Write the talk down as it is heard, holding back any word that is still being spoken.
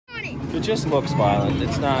It just looks violent.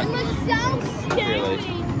 It's not. It looks so scary. Really.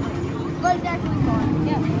 But it's actually fun.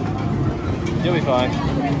 Yeah. You'll be fine.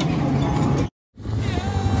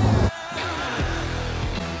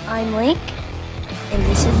 I'm Link, and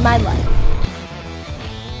this is my life.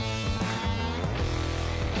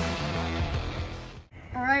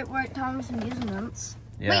 All right, we're at Thomas Amusements.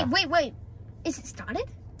 Yeah. Wait. Is it started?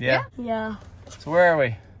 Yeah. Yeah. So where are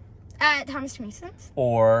we? At Thomas Amusements.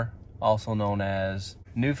 Or also known as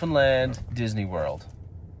Newfoundland Disney World.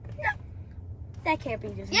 That can't be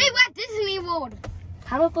Disney. Yay, we're at Disney World.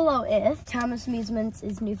 Comment below if Thomas Amusements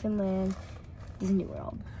is Newfoundland Disney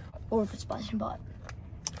World, or if it's Splash and Bot.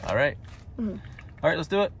 All right. Mhm. All right, let's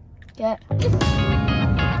do it. Yeah. How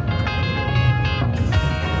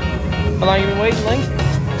long have you been waiting, Link?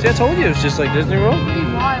 See, I told you it was just like Disney World. Pretty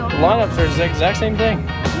wild. The lineups are the exact same thing.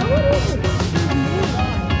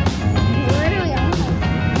 Literally,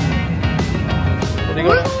 What are you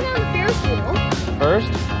we're going going on the Ferris Wheel.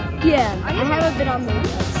 first? Yeah, I haven't been on the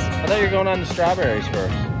list. I thought you were going on the strawberries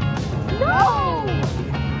first. No!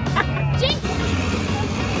 Jake,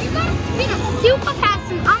 you gotta speed up super fast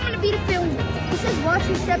and I'm gonna be the film. It says watch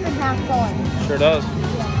your step and have fun. Sure does.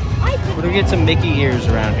 We're gonna get some Mickey ears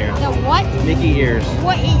around here. The what? Mickey ears.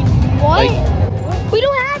 What? Like, We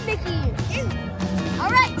don't have Mickey.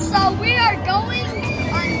 Alright, so we are going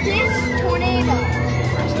on this tornado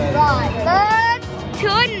ride. The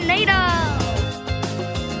tornado.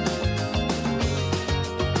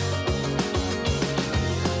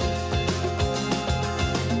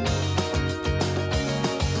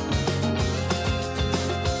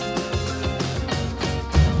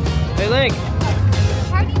 hey, Link.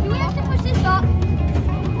 Hardy, do we have to push this up?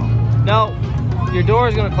 No, your door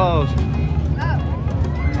is gonna close.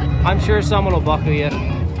 Oh. I'm sure someone will buckle you.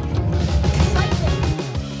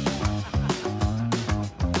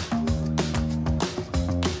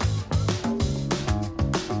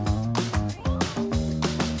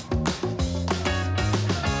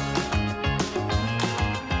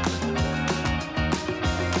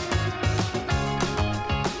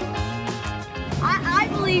 I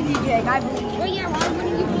believe you, Jake. I believe you. Well, yeah, why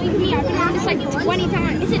wouldn't you believe me? I've been on this like 20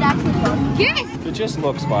 times. Is it actually fun? Yes! It just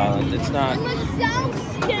looks violent. It's not. It looks so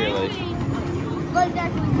scary. Really. But it's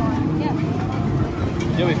actually fun.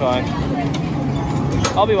 Yeah. You'll be fine.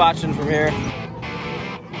 I'll be watching from here.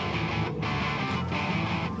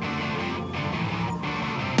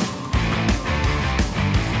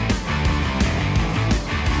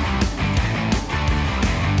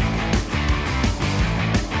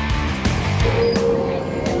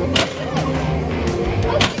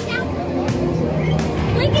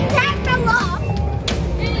 Linc and Jake fell off.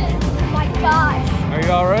 Oh my gosh. Are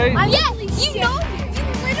you all right? Yes, you know, you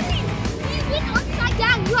literally, you went upside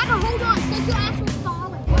down. You had to hold on, so your ass was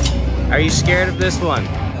falling. Are you scared of this one?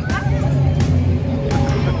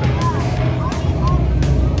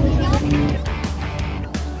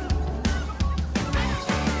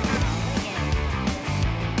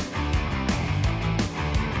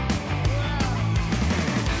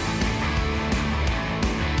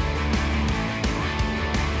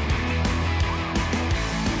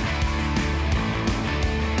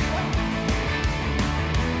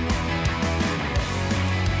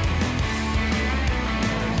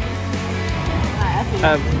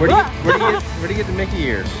 Where do you get the Mickey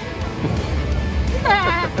ears?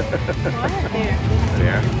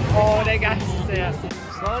 There. Oh, they got it.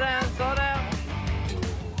 Slow down, slow down.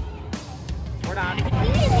 We're done. You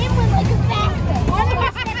didn't hit one like a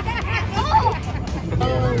fast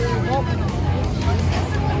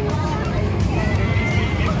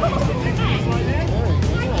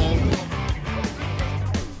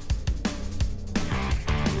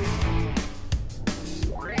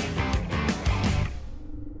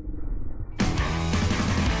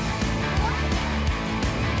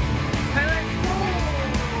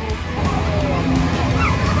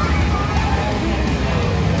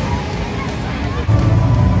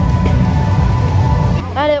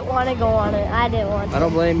I didn't want to go on it. I didn't want to. I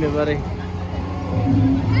don't blame you, buddy.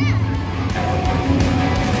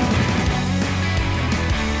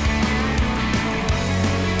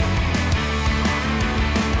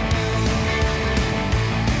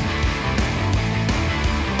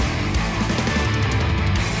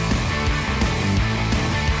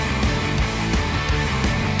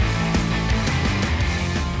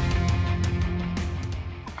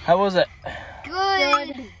 How was it?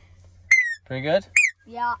 Good. Pretty good?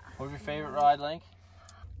 Yeah. What was your favorite ride, Link?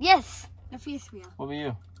 Yes. The Ferris Wheel. What were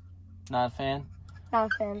you? Not a fan? Not a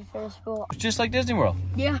fan of Ferris Wheel. It's just like Disney World.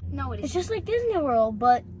 Yeah. No, it It's is. just like Disney World,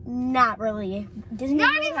 but not really. Disney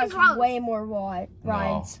Not World even has close. way more rides.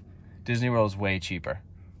 No. Disney World is way cheaper.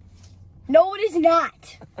 No, it is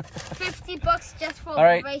not. $50 just for All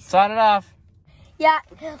right, racing. sign it off. Yeah,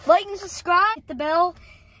 like and subscribe, hit the bell,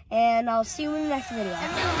 and I'll see you in the next video.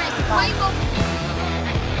 And we'll make way more